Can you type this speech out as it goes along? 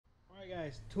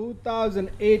guys,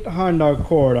 2008 Honda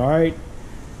Accord. All right,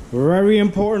 very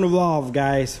important valve,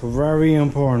 guys, very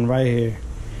important right here.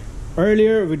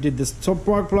 Earlier we did the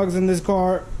spark plugs in this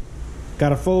car,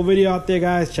 got a full video out there,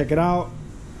 guys, check it out.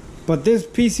 But this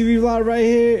PCV valve right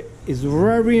here is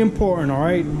very important. All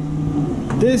right,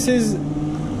 this is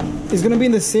gonna be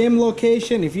in the same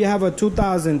location if you have a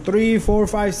 2003, 4,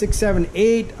 5, 6, 7,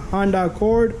 8 Honda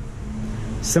Accord,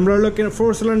 similar looking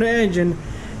 4-cylinder engine.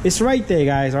 It's right there,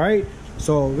 guys. All right,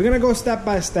 so we're gonna go step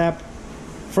by step.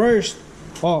 First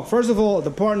of all, the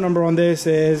part number on this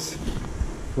is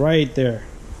right there.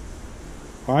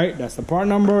 All right, that's the part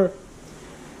number.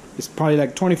 It's probably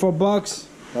like 24 bucks.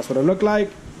 That's what it looked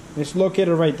like. It's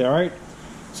located right there. All right,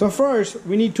 so first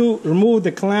we need to remove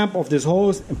the clamp of this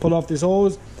hose and pull off this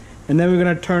hose, and then we're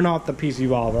gonna turn off the PC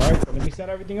valve. All right, so let me set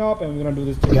everything up and we're gonna do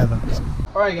this together.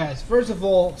 All right, guys, first of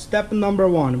all, step number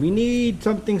one, we need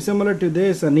something similar to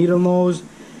this, a needle nose.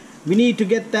 We need to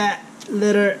get that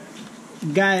little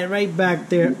guy right back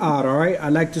there out. All right, I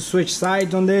like to switch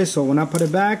sides on this, so when I put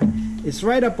it back, it's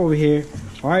right up over here.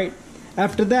 All right,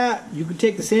 after that, you could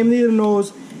take the same needle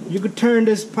nose, you could turn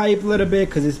this pipe a little bit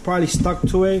because it's probably stuck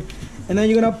to it, and then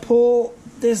you're gonna pull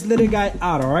this little guy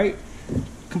out. All right,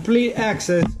 complete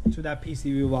access to that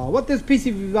PCV valve. What this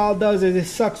PCV valve does is it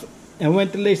sucks and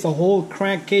ventilates the whole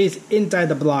crankcase inside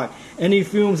the block. Any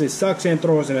fumes, it sucks and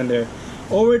throws it in there.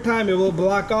 Over time, it will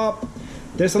block up.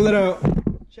 There's a little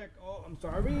check. Oh, I'm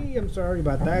sorry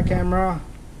about that, camera.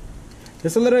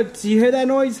 There's a little. Do you hear that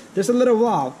noise? There's a little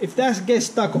valve. If that gets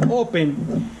stuck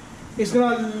open, it's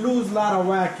gonna lose a lot of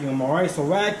vacuum. All right, so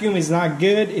vacuum is not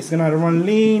good. It's gonna run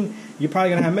lean. You're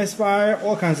probably gonna have misfire,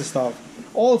 all kinds of stuff.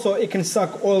 Also, it can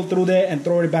suck oil through there and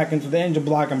throw it back into the engine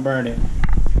block and burn it.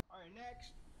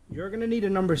 You're gonna need a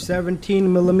number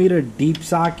 17 millimeter deep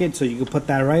socket, so you can put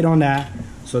that right on that.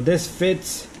 So this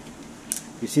fits.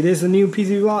 You see this is a new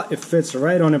PCV valve? It fits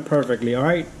right on it perfectly. All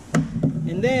right,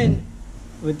 and then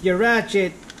with your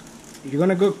ratchet, you're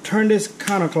gonna go turn this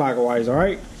counterclockwise. All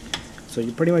right, so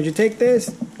you pretty much take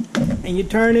this and you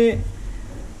turn it.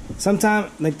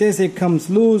 Sometimes like this, it comes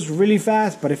loose really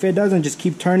fast, but if it doesn't, just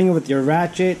keep turning it with your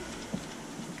ratchet.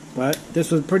 But this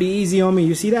was pretty easy on me.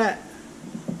 You see that?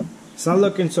 It's not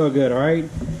looking so good. All right,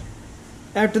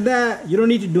 after that, you don't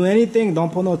need to do anything.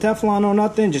 Don't put no Teflon or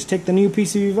nothing. Just take the new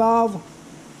PCV valve,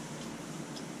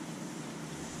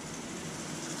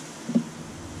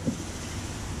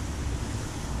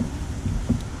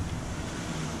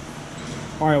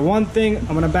 all right, one thing,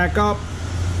 I'm gonna back up.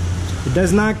 It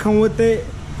does not come with it,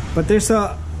 but there's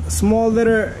a small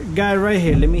little guy right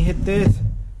here. Let me hit this.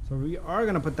 So we are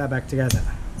gonna put that back together.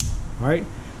 All right,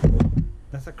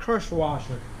 that's a crush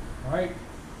washer. All right,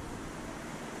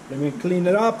 let me clean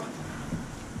it up.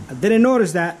 I didn't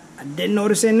notice that. I didn't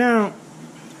notice it now.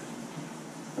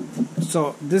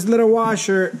 So this little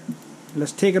washer,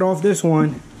 let's take it off this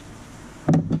one.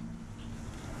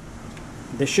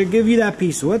 They should give you that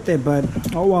piece with it, but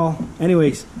oh well.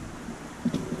 Anyways,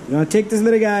 you're gonna take this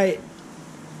little guy.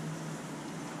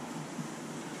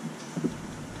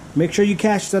 Make sure you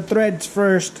catch the threads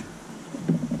first.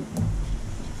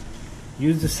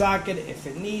 Use the socket if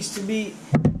it needs to be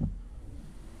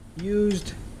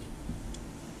used.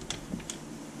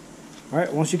 All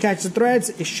right, once you catch the threads,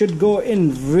 it should go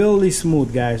in really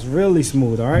smooth, guys, really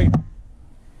smooth. All right,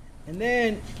 and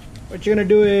then what you're gonna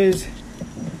do is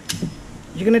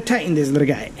you're gonna tighten this little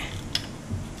guy.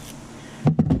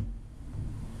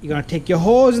 You're gonna take your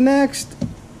hose next.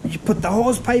 You put the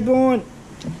hose pipe on.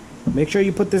 Make sure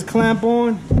you put this clamp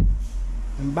on.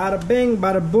 And bada bing,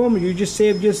 bada boom, you just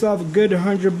saved yourself a good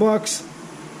 100 bucks.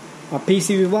 A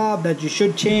PCV valve that you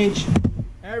should change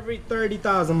every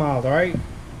 30,000 miles, all right?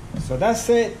 So that's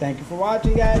it. Thank you for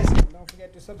watching, guys. Don't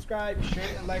forget to subscribe, share,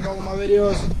 and like all of my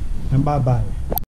videos. And bye-bye.